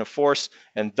exertion of force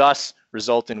and thus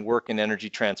result in work and energy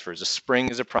transfers. A spring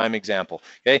is a prime example.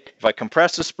 Okay, if I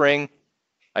compress a spring,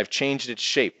 I've changed its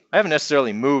shape. I haven't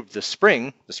necessarily moved the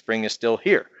spring is still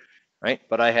here, right?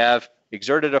 But I have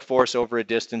exerted a force over a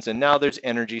distance and now there's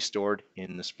energy stored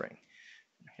in the spring.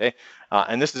 Okay,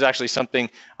 and this is actually something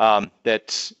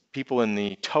that people in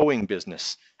the towing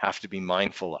business have to be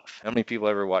mindful of. How many people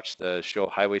ever watched the show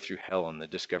Highway Through Hell on the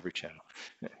Discovery Channel?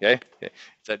 Okay,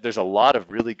 there's a lot of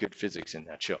really good physics in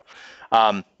that show.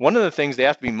 One of the things they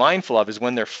have to be mindful of is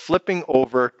when they're flipping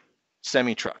over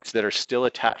semi-trucks that are still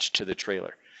attached to the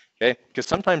trailer, okay? Because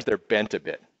sometimes they're bent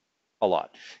a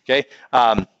lot, okay?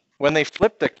 When they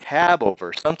flip the cab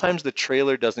over, sometimes the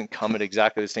trailer doesn't come at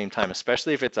exactly the same time,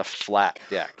 especially if it's a flat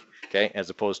deck, okay, as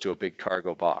opposed to a big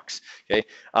cargo box, okay?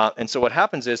 And so what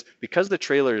happens is, because the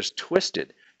trailer is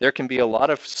twisted, there can be a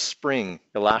lot of spring,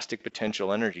 elastic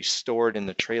potential energy stored in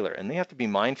the trailer, and they have to be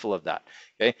mindful of that,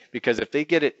 okay? Because if they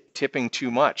get it tipping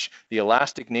too much, the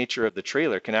elastic nature of the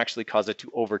trailer can actually cause it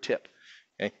to over tip,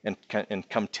 okay, and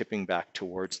come tipping back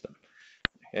towards them.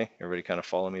 Okay, everybody kind of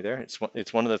follow me there?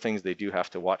 It's one of the things they do have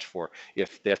to watch for.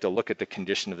 If they have to look at the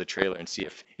condition of the trailer and see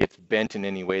if it's bent in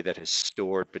any way that has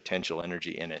stored potential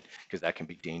energy in it, because that can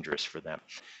be dangerous for them.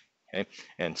 Okay,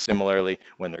 and similarly,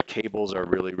 when their cables are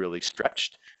really, really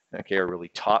stretched, okay, or really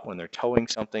taut when they're towing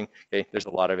something, okay, there's a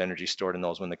lot of energy stored in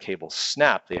those. When the cables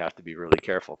snap, they have to be really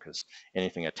careful, because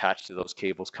anything attached to those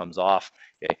cables comes off,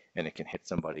 okay, and it can hit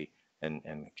somebody and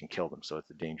it can kill them. So it's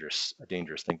a dangerous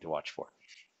thing to watch for.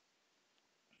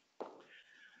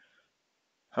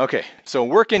 Okay, so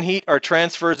work and heat are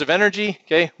transfers of energy,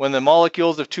 okay? When the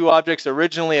molecules of two objects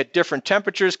originally at different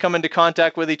temperatures come into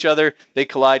contact with each other, they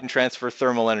collide and transfer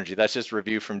thermal energy. That's just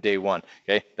review from day one,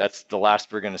 okay? That's the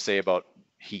last we're gonna say about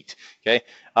heat, okay?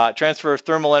 Transfer of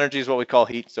thermal energy is what we call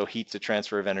heat, so heat's a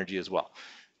transfer of energy as well,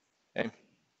 okay?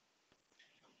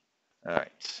 All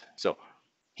right, so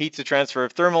heat's a transfer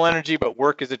of thermal energy, but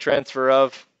work is a transfer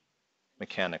of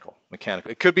mechanical.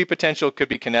 It could be potential, it could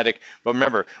be kinetic, but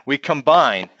remember, we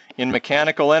combine in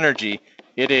mechanical energy,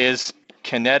 it is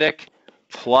kinetic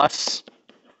plus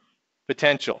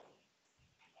potential.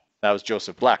 That was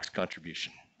Joseph Black's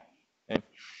contribution. Okay.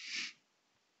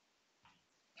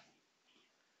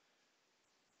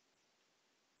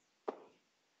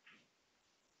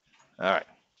 All right,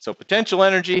 so potential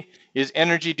energy is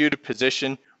energy due to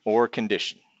position or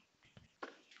condition.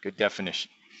 Good definition.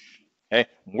 Okay,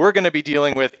 we're going to be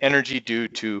dealing with energy due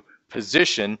to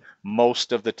position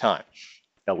most of the time.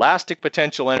 Elastic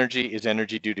potential energy is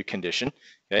energy due to condition,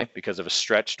 okay, because of a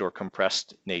stretched or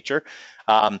compressed nature.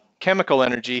 Chemical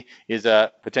energy is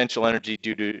a potential energy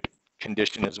due to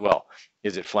condition as well.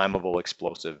 Is it flammable,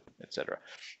 explosive, etc.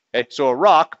 Okay, so a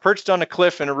rock perched on a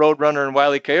cliff in a Roadrunner and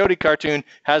Wile E. Coyote cartoon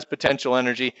has potential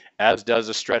energy, as does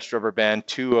a stretched rubber band,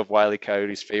 two of Wile E.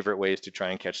 Coyote's favorite ways to try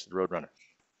and catch the Roadrunner.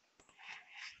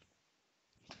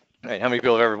 Right, how many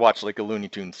people have ever watched like a Looney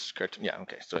Tunes cartoon? Yeah,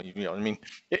 okay. So, you know, I mean,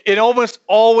 it almost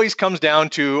always comes down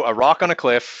to a rock on a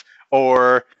cliff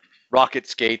or rocket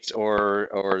skates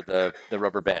or the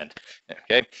rubber band.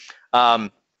 Okay.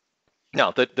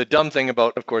 Now, the dumb thing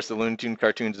about, of course, the Looney Tunes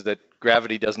cartoons is that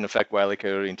gravity doesn't affect Wile E.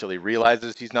 Coyote until he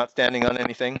realizes he's not standing on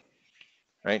anything.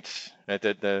 Right? That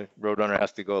the Roadrunner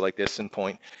has to go like this and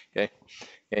point. Okay.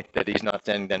 That he's not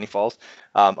standing, then he falls.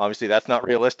 Obviously, that's not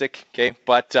realistic. Okay.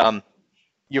 But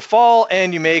you fall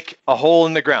and you make a hole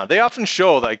in the ground. They often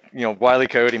show, like, you know, Wile E.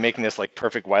 Coyote making this like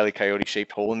perfect Wile E. Coyote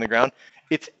shaped hole in the ground.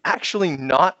 It's actually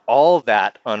not all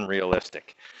that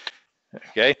unrealistic.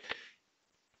 Okay.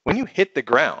 When you hit the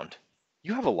ground,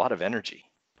 you have a lot of energy.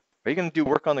 Are you going to do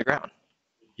work on the ground?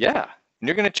 Yeah. And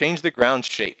you're going to change the ground's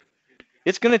shape.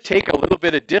 It's going to take a little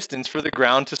bit of distance for the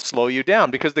ground to slow you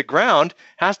down, because the ground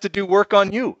has to do work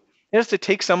on you. It has to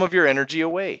take some of your energy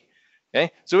away.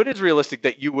 Okay. So it is realistic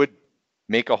that you would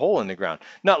make a hole in the ground,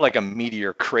 not like a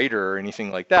meteor crater or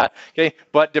anything like that, okay?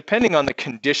 But depending on the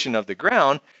condition of the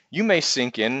ground, you may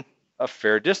sink in a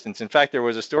fair distance. In fact, there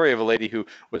was a story of a lady who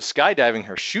was skydiving,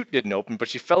 her chute didn't open, but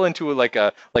she fell into like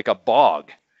a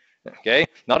bog, okay?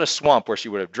 Not a swamp where she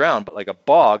would have drowned, but like a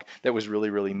bog that was really,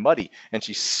 really muddy. And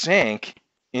she sank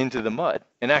into the mud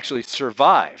and actually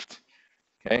survived,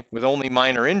 okay, with only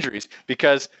minor injuries,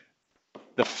 because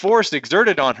the force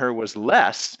exerted on her was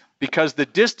less because the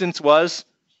distance was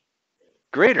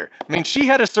greater. I mean, she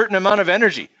had a certain amount of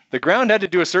energy. The ground had to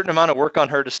do a certain amount of work on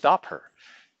her to stop her.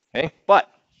 Okay? But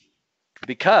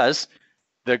because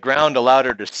the ground allowed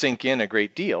her to sink in a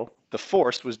great deal, the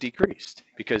force was decreased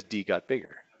because D got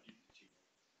bigger.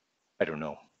 I don't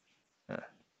know.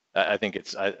 I think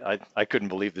it's, I couldn't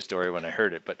believe the story when I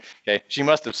heard it, but okay, she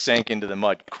must have sank into the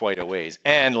mud quite a ways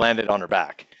and landed on her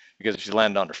back, because if she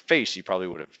landed on her face, she probably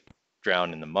would have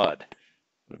drowned in the mud.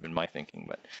 Would have been my thinking,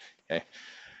 but okay.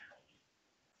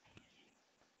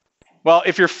 Well,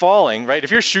 if you're falling, right,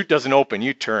 if your chute doesn't open,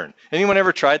 you turn. Anyone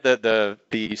ever tried the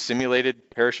simulated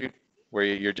parachute where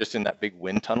you're just in that big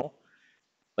wind tunnel?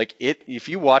 Like if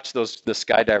you watch the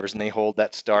skydivers and they hold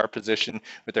that star position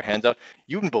with their hands out,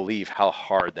 you wouldn't believe how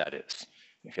hard that is.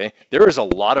 Okay, there is a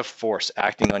lot of force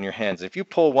acting on your hands. If you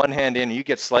pull one hand in and you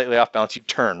get slightly off balance, you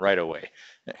turn right away.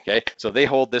 Okay, so they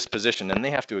hold this position and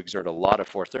they have to exert a lot of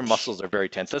force. Their muscles are very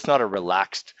tense. That's not a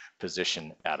relaxed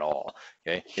position at all.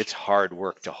 Okay, it's hard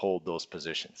work to hold those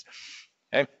positions.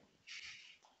 Okay.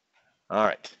 All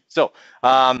right. So,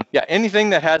 yeah,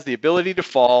 anything that has the ability to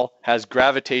fall has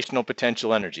gravitational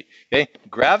potential energy. Okay,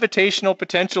 gravitational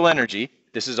potential energy,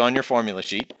 this is on your formula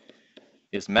sheet,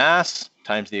 is mass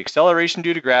times the acceleration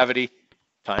due to gravity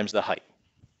times the height.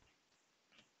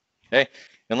 Okay,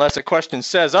 unless a question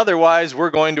says otherwise, we're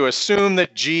going to assume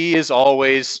that g is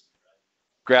always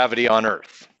gravity on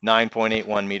Earth,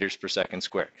 9.81 meters per second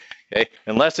squared. Okay,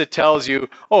 unless it tells you,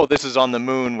 oh, this is on the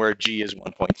moon where g is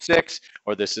 1.6,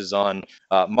 or this is on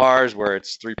Mars where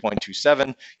it's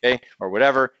 3.27, okay, or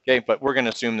whatever. Okay, but we're going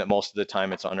to assume that most of the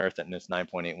time it's on Earth and it's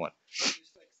 9.81.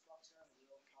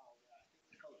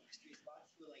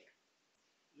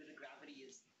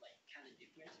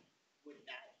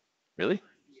 Really?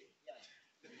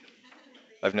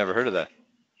 I've never heard of that.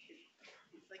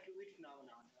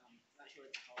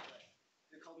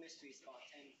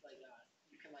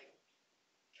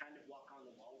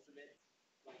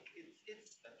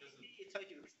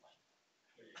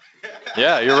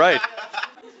 Yeah, you're right.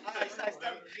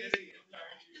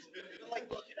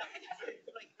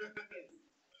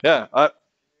 Yeah, I'll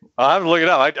have to look it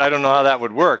up. I don't know how that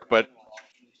would work, but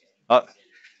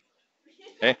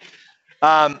okay.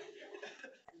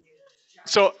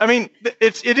 So I mean,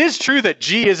 it is true that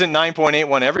G isn't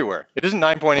 9.81 everywhere. It isn't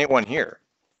 9.81 here.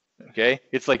 Okay,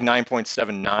 it's like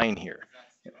 9.79 here.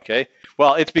 Okay,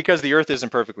 well, it's because the Earth isn't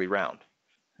perfectly round.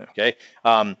 Okay,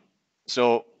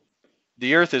 so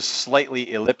the Earth is slightly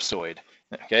ellipsoid.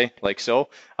 Okay, like so.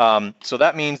 So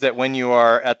that means that when you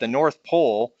are at the North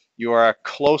Pole, you are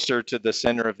closer to the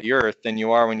center of the Earth than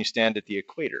you are when you stand at the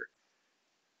equator.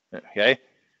 Okay,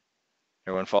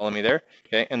 everyone follow me there?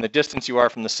 Okay, and the distance you are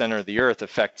from the center of the Earth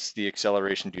affects the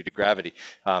acceleration due to gravity.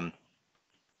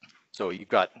 So you've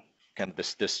got kind of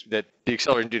that the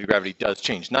acceleration due to gravity does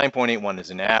change. 9.81 is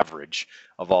an average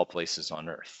of all places on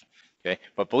Earth. Okay,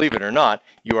 but believe it or not,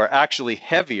 you are actually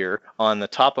heavier on the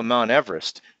top of Mount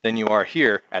Everest than you are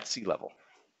here at sea level.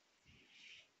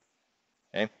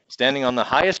 Okay, standing on the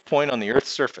highest point on the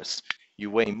Earth's surface, you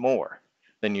weigh more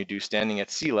than you do standing at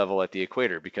sea level at the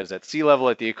equator, because at sea level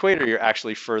at the equator, you're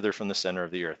actually further from the center of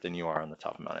the Earth than you are on the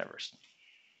top of Mount Everest.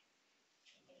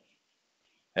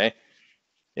 Okay,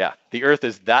 yeah, the Earth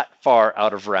is that far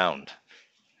out of round.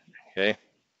 Okay,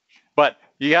 but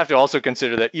you have to also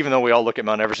consider that even though we all look at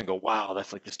Mount Everest and go, wow,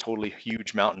 that's like this totally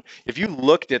huge mountain. If you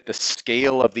looked at the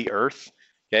scale of the Earth,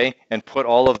 okay, and put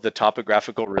all of the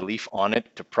topographical relief on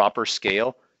it to proper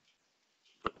scale,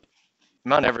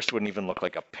 Mount Everest wouldn't even look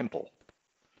like a pimple,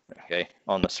 okay,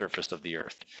 on the surface of the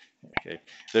Earth. Okay,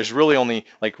 there's really only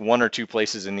like one or two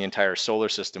places in the entire solar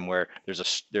system where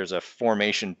there's a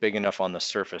formation big enough on the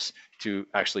surface to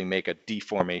actually make a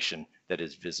deformation that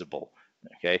is visible.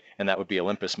 Okay, and that would be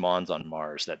Olympus Mons on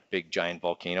Mars, that big giant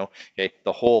volcano. Okay,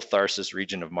 the whole Tharsis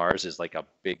region of Mars is like a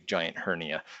big giant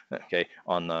hernia. Okay,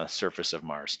 on the surface of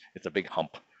Mars, it's a big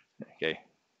hump. Okay,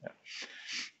 yeah.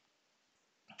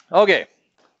 Okay,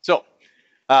 so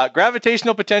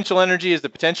gravitational potential energy is the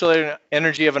potential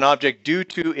energy of an object due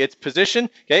to its position.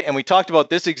 Okay, and we talked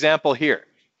about this example here.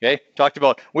 Okay, talked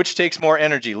about which takes more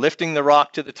energy, lifting the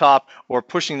rock to the top or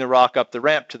pushing the rock up the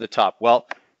ramp to the top. Well,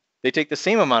 they take the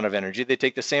same amount of energy, they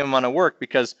take the same amount of work,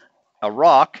 because a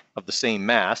rock of the same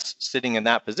mass sitting in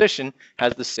that position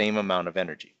has the same amount of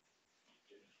energy.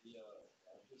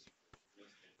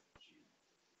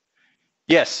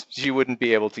 Yes, she wouldn't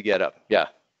be able to get up. Yeah.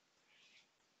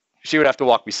 She would have to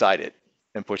walk beside it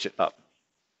and push it up,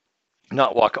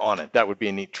 not walk on it. That would be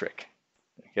a neat trick.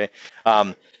 Okay.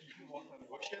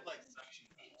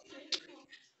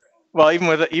 Well, even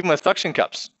with suction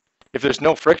cups, if there's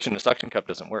no friction, the suction cup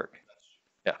doesn't work.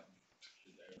 Yeah.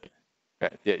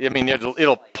 Right. I mean,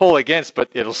 it'll pull against, but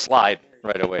it'll slide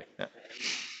right away. Yeah.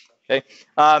 Okay.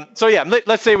 So yeah,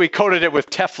 let's say we coated it with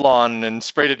Teflon and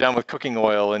sprayed it down with cooking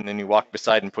oil, and then you walked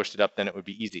beside and pushed it up, then it would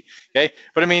be easy. Okay.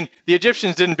 But I mean, the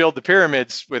Egyptians didn't build the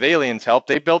pyramids with aliens' help.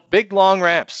 They built big, long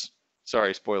ramps.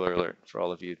 Sorry, spoiler alert for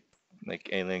all of you like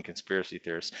alien conspiracy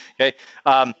theorists. Okay.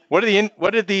 What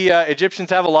did the Egyptians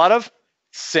have a lot of?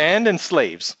 Sand and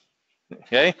slaves.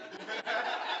 Okay.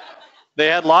 They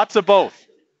had lots of both.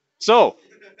 So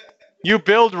you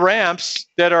build ramps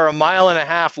that are 1.5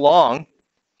 miles long,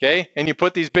 okay, and you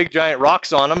put these big giant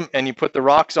rocks on them, and you put the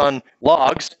rocks on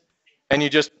logs, and you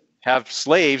just have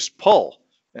slaves pull,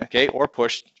 okay, or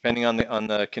push, depending on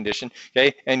the condition,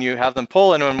 okay, and you have them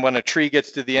pull, and when a tree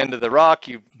gets to the end of the rock,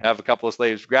 you have a couple of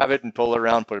slaves grab it and pull it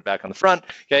around, put it back on the front,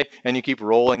 okay, and you keep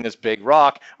rolling this big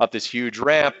rock up this huge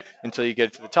ramp until you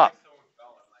get to the top.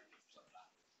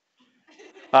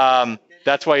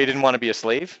 That's why you didn't want to be a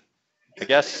slave, I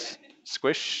guess.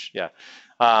 Squish, yeah.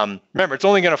 Remember, it's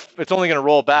only gonna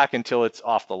roll back until it's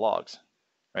off the logs,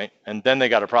 right? And then they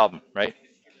got a problem, right?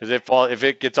 Because if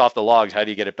it gets off the logs, how do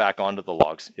you get it back onto the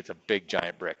logs? It's a big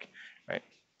giant brick, right?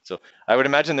 So I would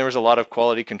imagine there was a lot of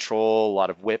quality control, a lot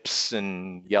of whips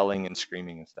and yelling and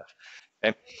screaming and stuff.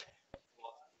 Okay.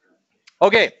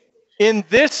 Okay. In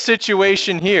this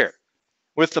situation here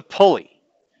with the pulley,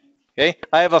 okay,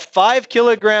 I have a 5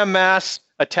 kilogram mass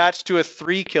attached to a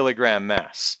 3 kilogram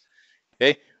mass.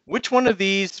 Okay, which one of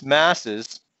these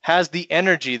masses has the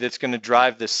energy that's going to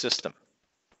drive this system?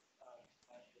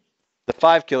 The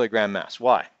 5 kilogram mass.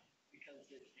 Why?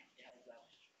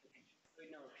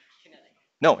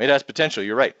 No, it has potential.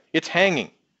 You're right. It's hanging.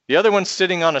 The other one's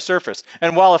sitting on a surface.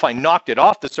 And while if I knocked it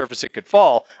off the surface, it could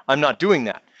fall, I'm not doing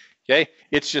that. Okay,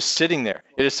 it's just sitting there.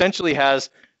 It essentially has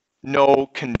no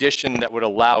condition that would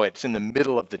allow it. It's in the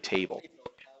middle of the table.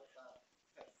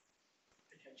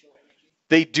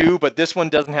 They do, but this one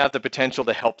doesn't have the potential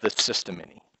to help the system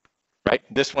any. Right?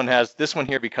 This one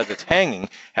here, because it's hanging,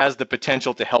 has the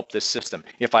potential to help this system.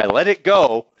 If I let it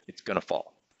go, it's going to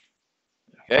fall.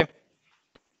 Okay?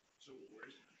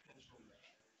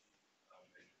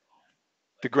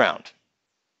 The ground.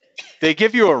 They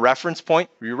give you a reference point.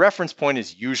 Your reference point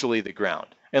is usually the ground.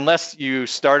 Unless you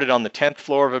started on the 10th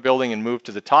floor of a building and moved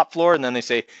to the top floor, and then they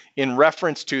say, in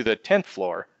reference to the 10th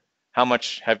floor, how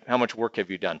much work have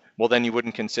you done? Well, then you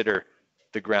wouldn't consider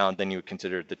the ground, then you would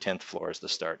consider the 10th floor as the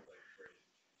start.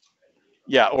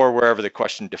 Yeah, or wherever the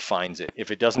question defines it. If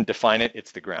it doesn't define it,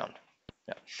 it's the ground.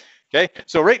 Yeah. Okay,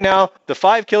 so right now, the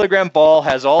 5 kilogram ball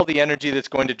has all the energy that's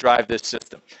going to drive this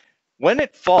system. When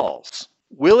it falls,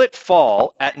 will it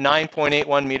fall at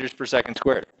 9.81 meters per second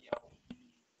squared?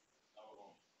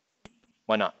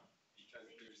 Why not?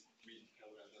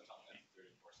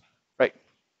 Right.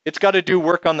 It's got to do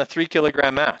work on the 3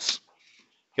 kilogram mass.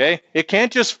 Okay? It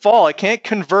can't just fall. It can't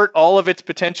convert all of its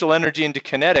potential energy into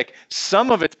kinetic.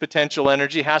 Some of its potential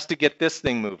energy has to get this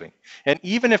thing moving. And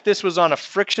even if this was on a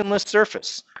frictionless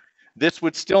surface, this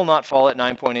would still not fall at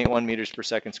 9.81 meters per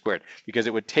second squared, because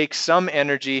it would take some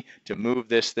energy to move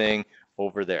this thing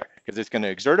over there, because it's going to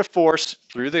exert a force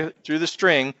through the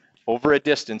string over a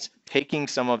distance, taking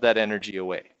some of that energy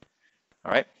away.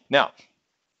 All right. Now,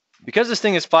 because this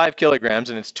thing is 5 kilograms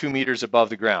and it's 2 meters above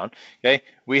the ground, okay,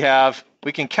 we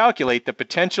can calculate the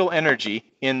potential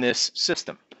energy in this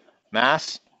system.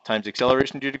 Mass times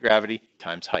acceleration due to gravity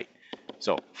times height.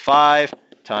 So 5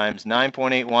 times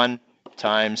 9.81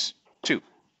 times 2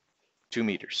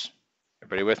 meters.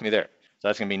 Everybody with me there? So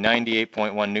that's going to be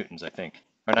 98.1 newtons, I think,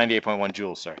 or 98.1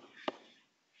 joules, sorry.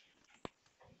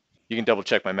 You can double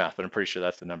check my math, but I'm pretty sure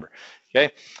that's the number.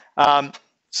 Okay,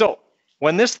 so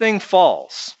when this thing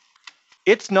falls,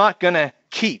 it's not going to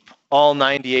keep all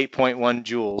 98.1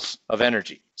 joules of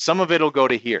energy. Some of it will go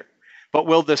to here. But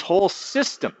will this whole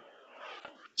system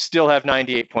still have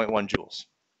 98.1 joules?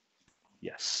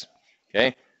 Yes.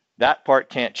 Okay, that part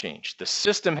can't change. The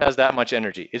system has that much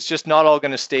energy. It's just not all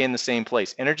going to stay in the same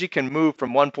place. Energy can move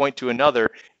from one point to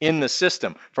another in the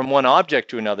system, from one object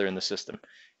to another in the system.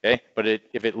 Okay, but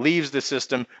if it leaves the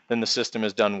system, then the system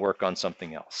has done work on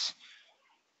something else.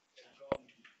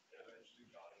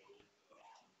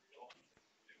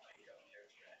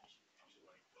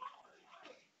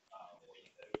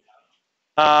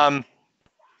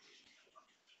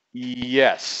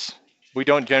 Yes, we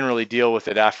don't generally deal with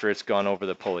it after it's gone over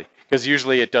the pulley, because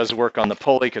usually it does work on the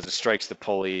pulley because it strikes the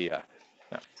pulley.